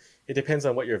 So it depends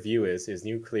on what your view is. Is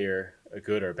nuclear a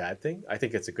good or bad thing? I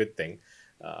think it's a good thing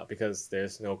because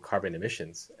there's no carbon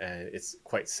emissions and it's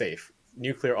quite safe.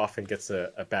 Nuclear often gets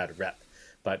a bad rep,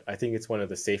 but I think it's one of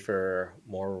the safer,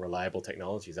 more reliable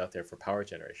technologies out there for power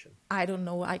generation. I don't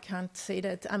know. I can't say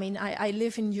that. I mean, I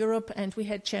live in Europe, and we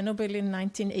had Chernobyl in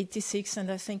 1986,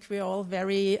 and I think we're all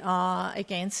very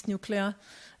against nuclear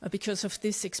because of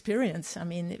this experience. I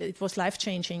mean, it was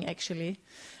life-changing, actually.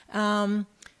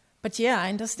 But yeah, I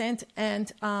understand.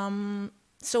 And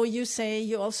so you say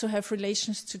you also have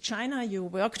relations to China. You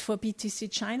worked for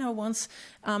BTC China once.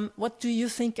 What do you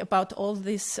think about all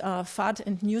this FUD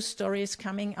and news stories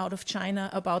coming out of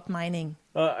China about mining?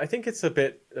 I think it's a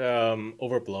bit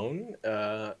overblown.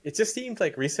 It just seemed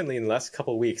like recently, in the last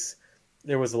couple of weeks,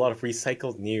 there was a lot of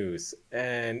recycled news,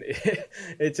 and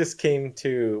it just came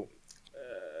to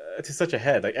such a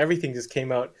head. Like everything just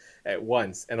came out at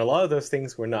once, and a lot of those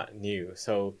things were not new.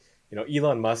 So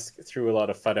Elon Musk threw a lot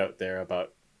of FUD out there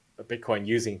about Bitcoin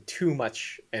using too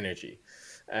much energy.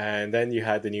 And then you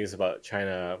had the news about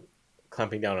China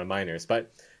clamping down on miners.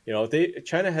 But,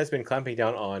 China has been clamping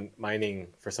down on mining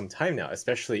for some time now,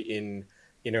 especially in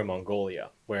Inner Mongolia,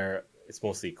 where it's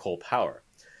mostly coal power.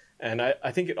 And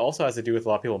I think it also has to do with a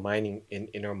lot of people mining in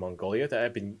Inner Mongolia that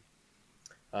have been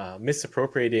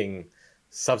misappropriating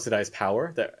subsidized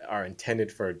power that are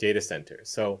intended for data centers.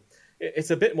 So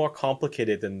it's a bit more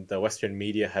complicated than the Western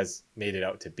media has made it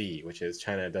out to be, which is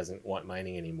China doesn't want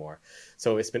mining anymore.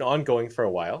 So it's been ongoing for a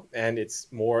while, and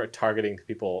it's more targeting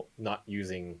people not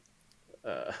using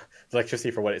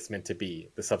electricity for what it's meant to be,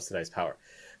 the subsidized power.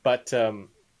 But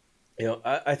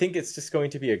I think it's just going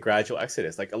to be a gradual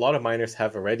exodus. Like a lot of miners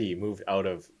have already moved out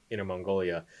of Inner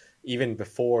Mongolia even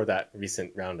before that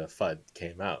recent round of FUD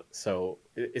came out. So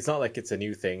it's not like it's a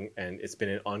new thing, and it's been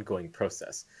an ongoing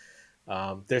process.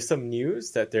 There's some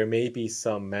news that there may be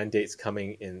some mandates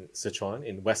coming in Sichuan,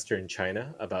 in Western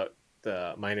China, about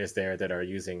the miners there that are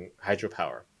using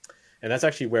hydropower. And that's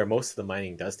actually where most of the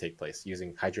mining does take place,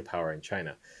 using hydropower in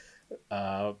China.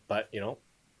 But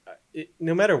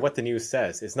no matter what the news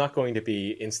says, it's not going to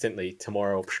be instantly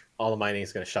tomorrow, all the mining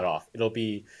is going to shut off. It'll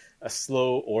be a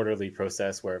slow, orderly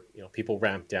process where people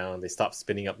ramp down, they stop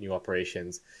spinning up new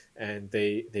operations, and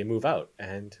they move out.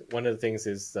 And one of the things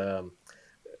is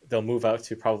they'll move out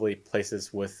to probably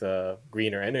places with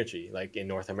greener energy, like in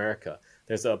North America.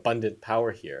 There's abundant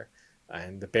power here,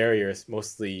 and the barrier is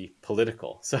mostly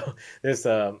political. So there's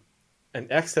an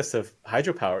excess of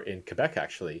hydropower in Quebec,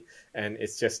 actually, and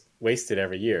it's just wasted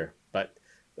every year. But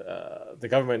the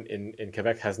government in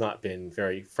Quebec has not been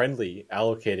very friendly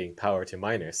allocating power to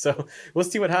miners. So we'll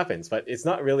see what happens. But it's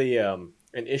not really an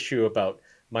issue about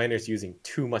miners using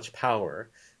too much power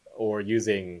or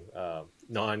using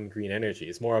non-green energy.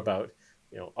 It's more about,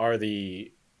 are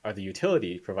the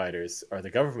utility providers, are the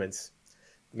governments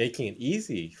making it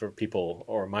easy for people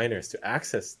or miners to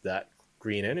access that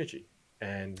green energy?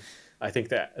 And I think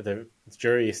that the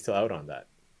jury is still out on that.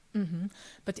 Mm-hmm.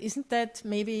 But isn't that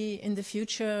maybe in the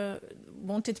future,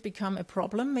 won't it become a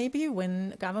problem maybe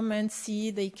when governments see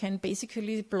they can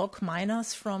basically block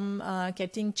miners from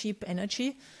getting cheap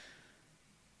energy?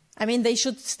 I mean, they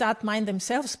should start mine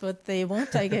themselves, but they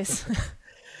won't, I guess.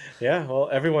 Yeah, well,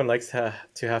 everyone likes to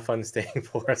have fun staying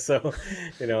poor. So,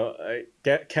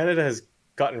 Canada has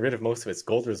gotten rid of most of its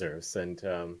gold reserves. And,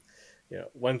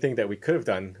 one thing that we could have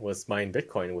done was mine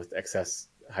Bitcoin with excess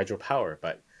hydropower.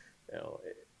 But,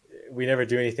 we never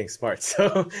do anything smart.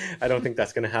 So I don't think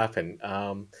that's going to happen.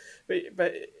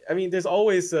 But I mean, there's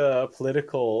always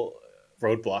political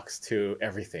roadblocks to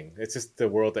everything. It's just the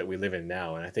world that we live in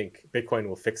now. And I think Bitcoin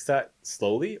will fix that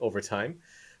slowly over time.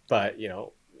 But,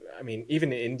 I mean,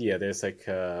 even in India, there's like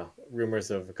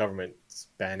rumors of government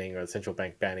banning or the central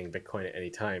bank banning Bitcoin at any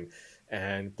time.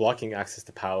 And blocking access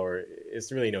to power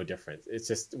is really no different. It's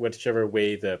just whichever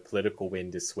way the political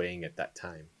wind is swaying at that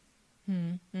time.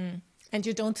 Mm-hmm. And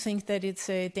you don't think that it's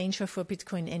a danger for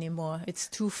Bitcoin anymore? It's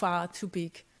too far, too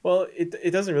big? Well,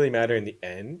 it doesn't really matter in the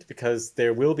end, because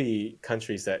there will be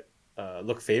countries that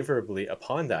look favorably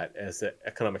upon that as an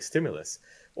economic stimulus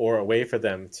or a way for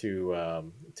them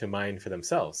to mine for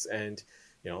themselves. And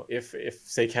if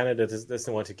say Canada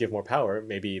doesn't want to give more power,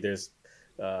 maybe there's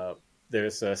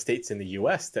states in the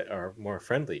U.S. that are more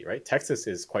friendly, right? Texas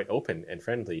is quite open and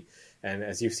friendly, and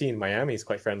as you've seen, Miami is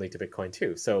quite friendly to Bitcoin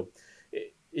too. So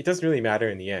it doesn't really matter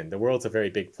in the end. The world's a very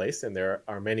big place, and there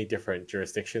are many different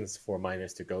jurisdictions for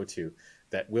miners to go to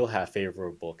that will have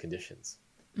favorable conditions.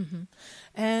 Mm-hmm.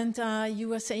 And you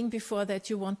were saying before that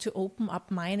you want to open up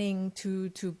mining to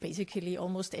basically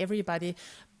almost everybody.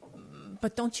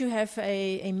 But don't you have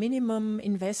a minimum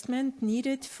investment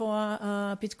needed for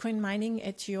Bitcoin mining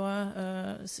at your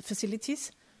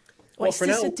facilities? Or is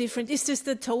this different? Is this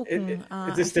the token?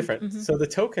 It's different. Mm-hmm. So the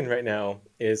token right now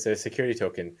is a security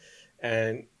token,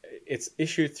 and it's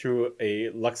issued through a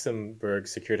Luxembourg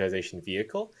securitization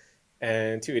vehicle.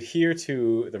 And to adhere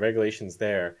to the regulations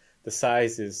there, the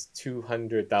size is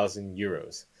 200,000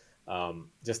 euros,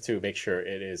 just to make sure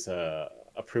it is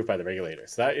approved by the regulator.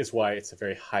 So that is why it's a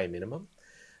very high minimum.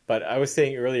 But I was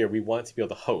saying earlier, we want to be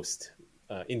able to host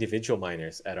individual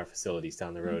miners at our facilities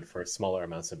down the road for smaller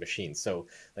amounts of machines. So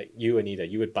like you, Anita,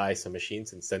 you would buy some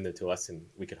machines and send them to us and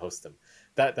we could host them.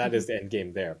 That is the end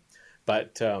game there.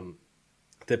 But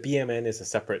the BMN is a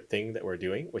separate thing that we're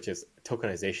doing, which is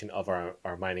tokenization of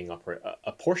our mining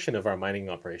a portion of our mining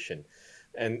operation.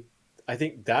 And I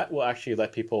think that will actually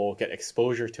let people get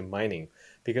exposure to mining,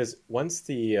 because once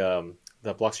the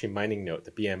Blockstream mining node,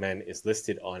 the BMN, is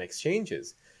listed on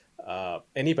exchanges,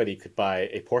 anybody could buy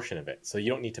a portion of it. So you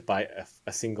don't need to buy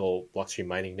a single Blockstream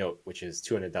mining node, which is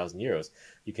 200,000 euros.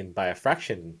 You can buy a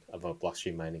fraction of a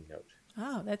Blockstream mining node.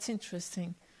 Oh, that's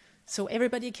interesting. So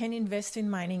everybody can invest in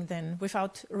mining then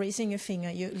without raising a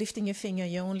finger, lifting a finger.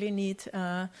 You only need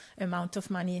amount of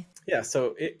money. Yeah,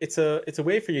 so it's a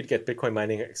way for you to get Bitcoin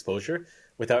mining exposure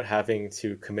without having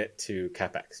to commit to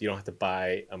CapEx. You don't have to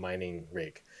buy a mining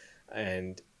rig.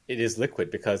 And it is liquid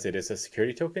because it is a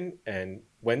security token, and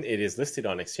when it is listed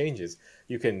on exchanges,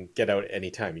 you can get out at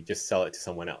any time. You just sell it to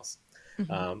someone else.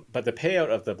 But the payout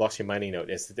of the blockchain mining node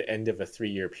is at the end of a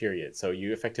 3-year period. So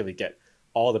you effectively get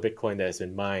all the Bitcoin that has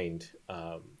been mined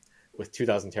with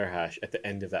 2,000 terahash at the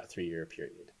end of that 3-year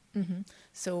period.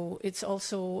 So it's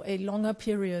also a longer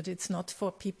period. It's not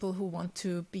for people who want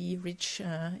to be rich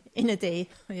in a day.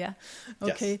 Yeah.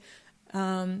 Okay.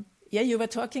 Yes. Yeah, you were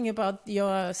talking about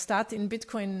your start in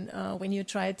Bitcoin when you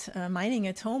tried mining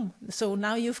at home. So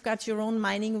now you've got your own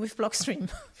mining with Blockstream.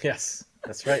 Yes,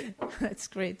 that's right. That's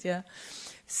great. Yeah.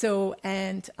 So,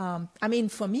 and I mean,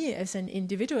 for me as an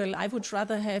individual, I would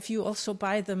rather have you also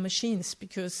buy the machines,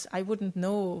 because I wouldn't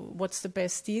know what's the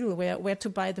best deal, where to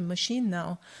buy the machine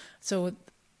now. So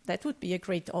that would be a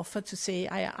great offer to say,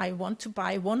 I want to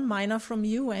buy one miner from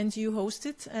you and you host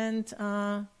it. And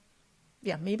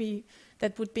yeah, maybe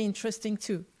that would be interesting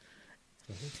too.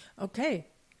 Okay.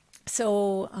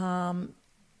 So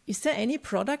is there any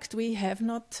product we have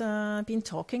not been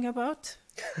talking about?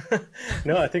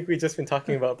 No, I think we've just been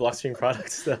talking about Blockstream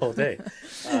products the whole day.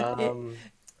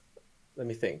 Let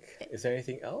me think. Is there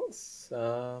anything else?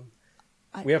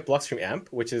 We have Blockstream AMP,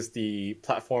 which is the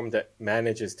platform that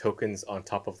manages tokens on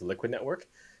top of the Liquid network.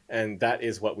 And that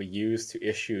is what we use to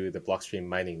issue the Blockstream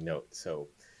mining node. So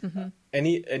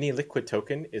any Liquid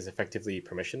token is effectively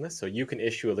permissionless. So you can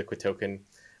issue a Liquid token,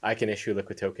 I can issue a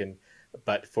Liquid token,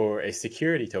 but for a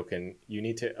security token, you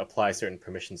need to apply certain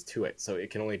permissions to it. So it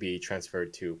can only be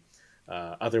transferred to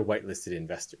other whitelisted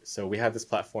investors. So we have this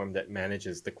platform that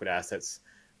manages liquid assets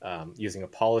using a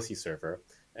policy server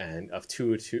and of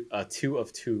two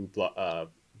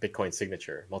Bitcoin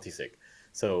signature, multisig.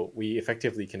 So we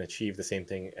effectively can achieve the same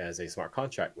thing as a smart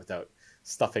contract without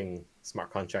stuffing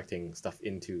smart contracting stuff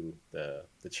into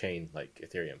the chain like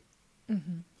Ethereum.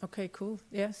 Okay, cool.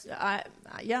 Yes,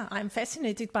 I'm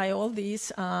fascinated by all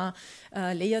these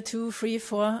layer 2, 3,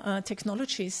 4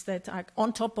 technologies that are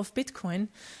on top of Bitcoin.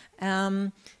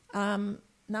 Now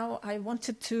I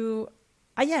wanted to,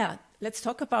 let's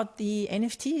talk about the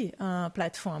NFT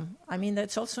platform. I mean,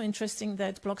 that's also interesting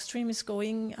that Blockstream is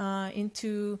going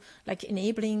into like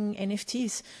enabling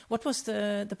NFTs. What was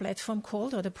the platform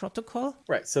called, or the protocol?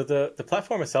 Right. So the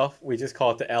platform itself, we just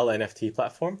call it the LNFT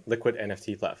platform, Liquid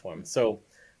NFT platform. So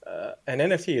an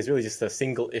NFT is really just a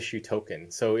single issue token.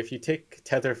 So if you take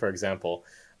Tether, for example,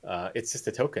 it's just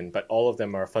a token, but all of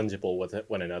them are fungible with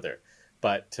one another.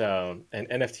 But an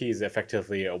NFT is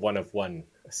effectively a one of one.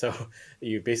 So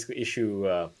you basically issue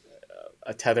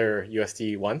a Tether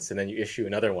USD once, and then you issue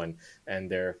another one, and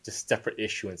they're just separate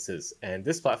issuances. And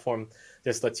this platform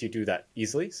just lets you do that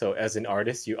easily. So as an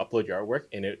artist, you upload your artwork,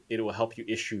 and it will help you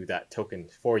issue that token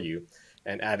for you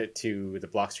and add it to the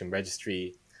Blockstream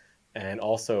registry, and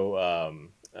also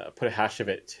put a hash of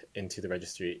it into the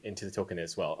registry, into the token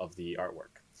as well of the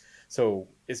artwork. So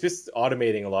it's just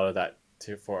automating a lot of that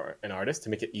for an artist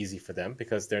to make it easy for them,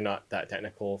 because they're not that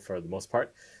technical for the most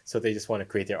part. So they just want to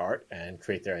create their art and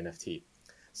create their NFT.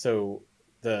 So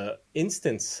the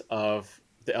instance of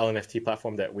the LNFT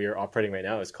platform that we are operating right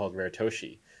now is called Rare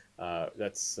Toshi.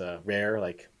 That's rare,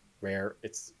 like rare,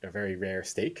 it's a very rare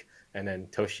stake, and then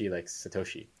Toshi like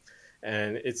Satoshi.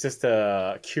 And it's just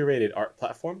a curated art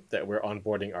platform that we're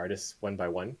onboarding artists one by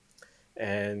one,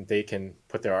 and they can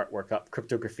put their artwork up.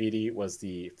 Crypto Graffiti was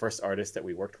the first artist that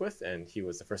we worked with, and he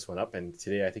was the first one up. And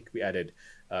today I think we added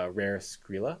Rare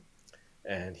Skrilla,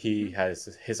 and he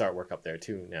has his artwork up there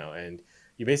too now. And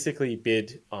you basically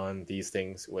bid on these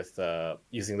things with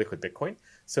using Liquid Bitcoin.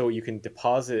 So you can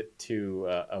deposit to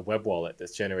a web wallet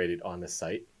that's generated on the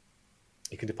site.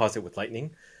 You can deposit with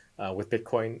Lightning, with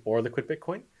Bitcoin or Liquid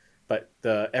Bitcoin. But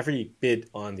every bid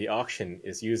on the auction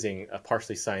is using a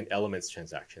partially signed Elements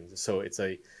transaction. So it's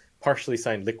a partially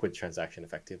signed Liquid transaction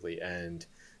effectively. And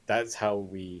that's how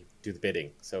we do the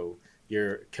bidding. So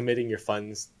you're committing your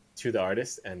funds to the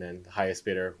artist, and then the highest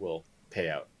bidder will pay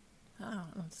out. I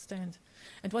understand.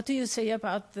 And what do you say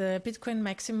about the Bitcoin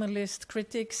maximalist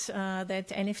critics that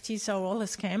NFTs are all a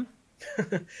scam?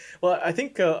 Well, I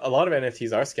think a lot of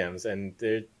NFTs are scams, and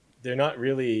they're not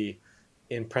really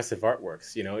impressive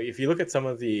artworks. You know, if you look at some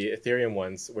of the Ethereum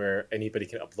ones where anybody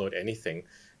can upload anything,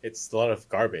 it's a lot of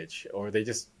garbage, or they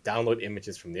just download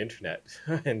images from the internet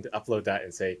and upload that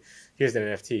and say, here's an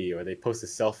NFT, or they post a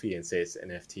selfie and say it's an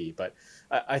NFT. But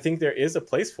I think there is a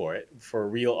place for it, for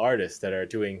real artists that are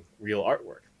doing real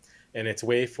artwork. And it's a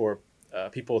way for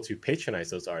people to patronize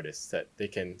those artists, that they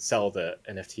can sell the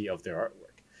NFT of their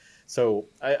artwork. So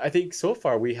I think so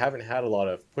far we haven't had a lot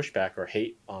of pushback or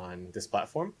hate on this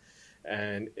platform.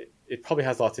 And it probably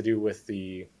has a lot to do with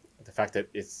the fact that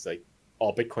it's like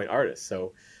all Bitcoin artists.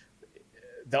 So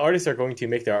the artists are going to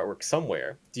make their artwork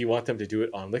somewhere. Do you want them to do it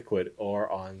on Liquid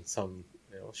or on some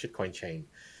shitcoin chain?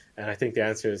 And I think the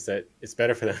answer is that it's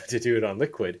better for them to do it on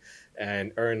Liquid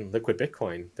and earn Liquid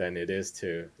Bitcoin than it is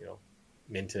to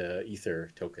mint a Ether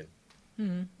token.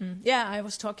 Mm-hmm. Yeah, I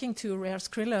was talking to Rare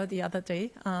Skriller the other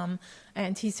day,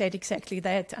 and he said exactly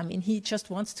that. I mean, he just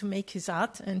wants to make his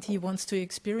art, and he wants to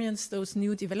experience those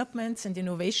new developments and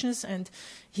innovations, and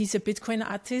he's a Bitcoin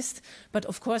artist, but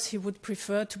of course he would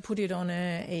prefer to put it on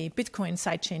a Bitcoin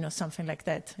sidechain or something like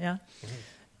that. Yeah. Mm-hmm.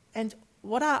 And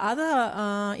what are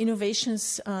other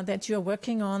innovations that you're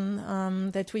working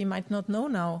on that we might not know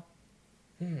now?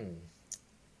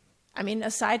 I mean,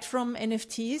 aside from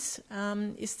NFTs,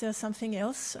 is there something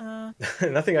else?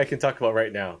 Nothing I can talk about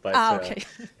right now. But okay.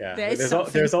 Yeah,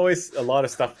 there's always a lot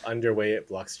of stuff underway at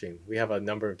Blockstream. We have a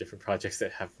number of different projects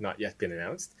that have not yet been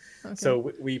announced. Okay.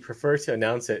 So we prefer to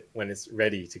announce it when it's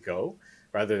ready to go,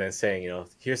 rather than saying,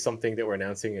 here's something that we're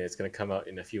announcing and it's going to come out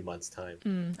in a few months'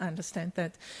 time. I understand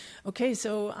that. Okay,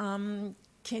 so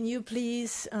can you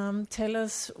please tell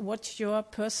us what your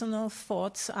personal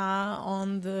thoughts are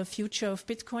on the future of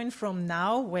Bitcoin from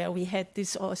now, where we had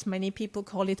this, or as many people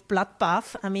call it,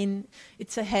 bloodbath? I mean,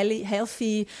 it's a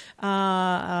healthy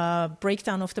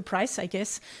breakdown of the price, I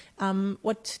guess.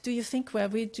 What do you think? Where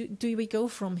do we go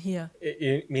from here?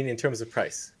 You mean in terms of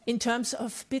price? In terms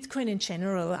of Bitcoin in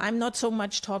general. I'm not so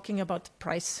much talking about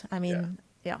price. I mean...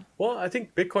 Yeah. Well, I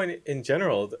think Bitcoin in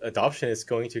general, the adoption is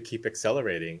going to keep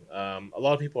accelerating. A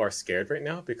lot of people are scared right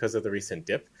now because of the recent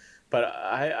dip, but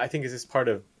I think it's just part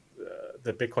of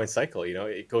the Bitcoin cycle.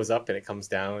 It goes up and it comes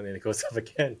down and it goes up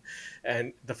again,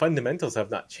 and the fundamentals have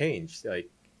not changed.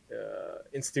 Like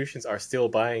institutions are still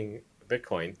buying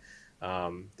Bitcoin,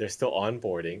 they're still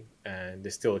onboarding, and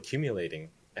they're still accumulating,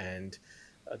 and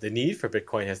the need for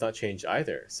Bitcoin has not changed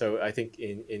either. So I think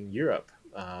in Europe.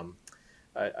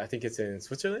 I think it's in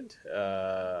Switzerland.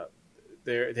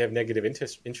 They have negative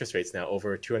interest rates now,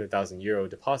 over 200,000 euro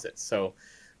deposits. So,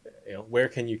 where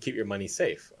can you keep your money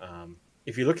safe?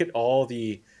 If you look at all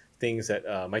the things that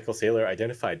Michael Saylor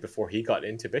identified before he got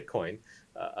into Bitcoin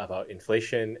about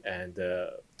inflation and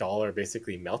the dollar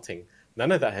basically melting,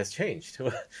 none of that has changed.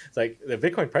 It's like the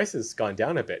Bitcoin price has gone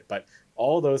down a bit, but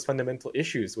all those fundamental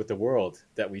issues with the world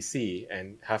that we see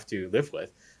and have to live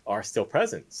with are still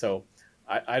present. So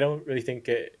I don't really think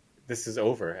this is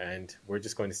over, and we're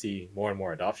just going to see more and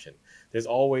more adoption. There's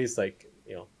always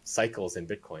cycles in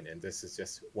Bitcoin, and this is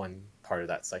just one part of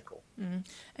that cycle.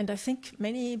 And I think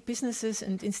many businesses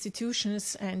and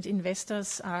institutions and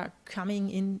investors are coming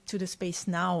into the space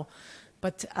now,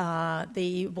 but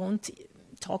they won't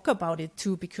talk about it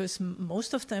too, because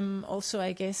most of them also,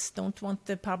 I guess, don't want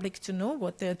the public to know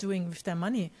what they're doing with their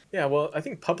money. Yeah, well, I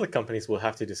think public companies will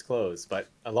have to disclose, but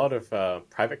a lot of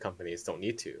private companies don't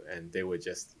need to, and they would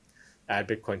just add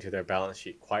Bitcoin to their balance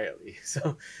sheet quietly.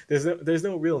 So there's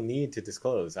no real need to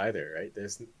disclose either, right?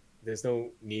 There's no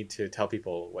need to tell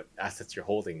people what assets you're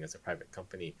holding as a private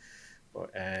company.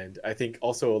 And I think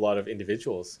also a lot of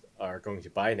individuals are going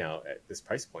to buy now at this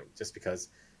price point, just because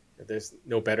there's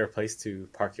no better place to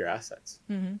park your assets.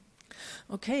 Mm-hmm.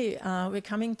 Okay, we're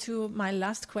coming to my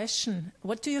last question.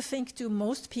 What do you think do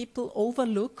most people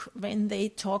overlook when they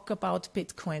talk about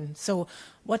Bitcoin? So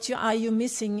what are you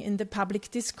missing in the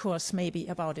public discourse maybe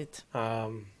about it?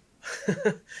 I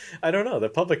don't know. The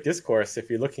public discourse, if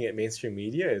you're looking at mainstream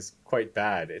media, is quite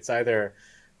bad. It's either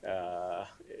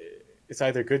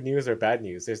good news or bad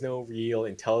news. There's no real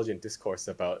intelligent discourse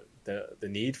about the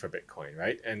need for Bitcoin,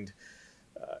 right? And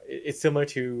it's similar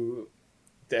to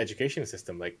the education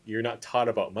system. Like, you're not taught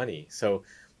about money. So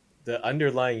the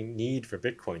underlying need for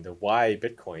Bitcoin, the why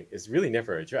Bitcoin, is really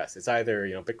never addressed. It's either,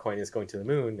 Bitcoin is going to the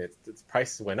moon, its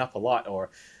prices went up a lot, or,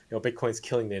 Bitcoin's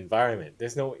killing the environment.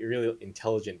 There's no really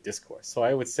intelligent discourse. So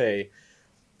I would say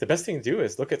the best thing to do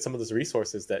is look at some of those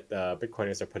resources that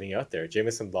Bitcoiners are putting out there.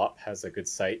 Jameson Lopp has a good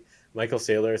site. Michael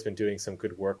Saylor has been doing some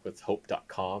good work with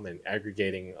hope.com and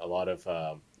aggregating a lot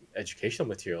of educational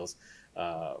materials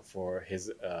for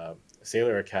his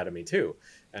Saylor Academy too.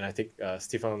 And I think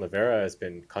Stefan Livera has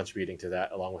been contributing to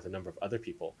that, along with a number of other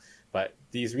people. But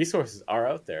these resources are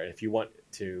out there, and if you want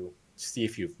to see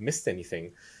if you've missed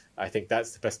anything, I think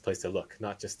that's the best place to look,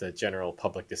 not just the general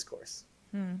public discourse.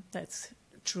 That's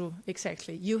true,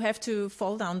 exactly. You have to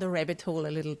fall down the rabbit hole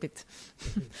a little bit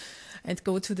and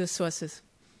go to the sources.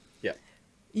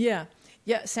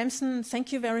 Yeah, Samson,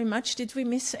 thank you very much. Did we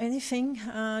miss anything?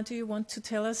 Do you want to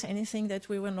tell us anything that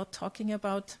we were not talking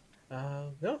about?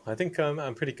 No, I think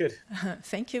I'm pretty good.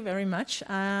 Thank you very much.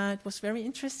 It was very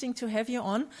interesting to have you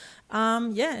on.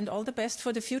 And all the best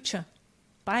for the future.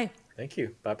 Bye. Thank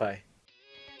you. Bye-bye.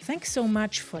 Thanks so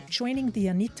much for joining the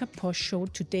Anita Posch Show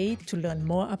today to learn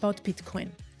more about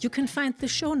Bitcoin. You can find the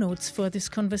show notes for this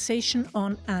conversation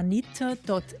on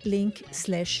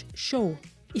anita.link/show.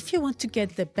 If you want to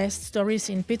get the best stories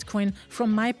in Bitcoin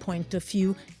from my point of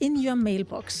view in your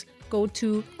mailbox, go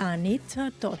to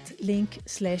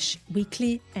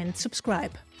anita.link/weekly and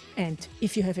subscribe. And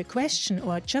if you have a question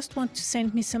or just want to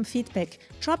send me some feedback,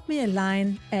 drop me a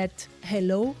line at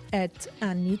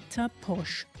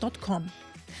hello@anitaposch.com.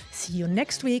 See you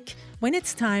next week when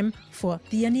it's time for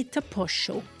the Anita Posch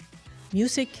Show.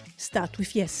 Music, start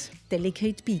with yes,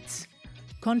 delicate beats.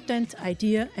 Content,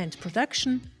 idea and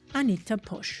production, Anita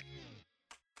Posch.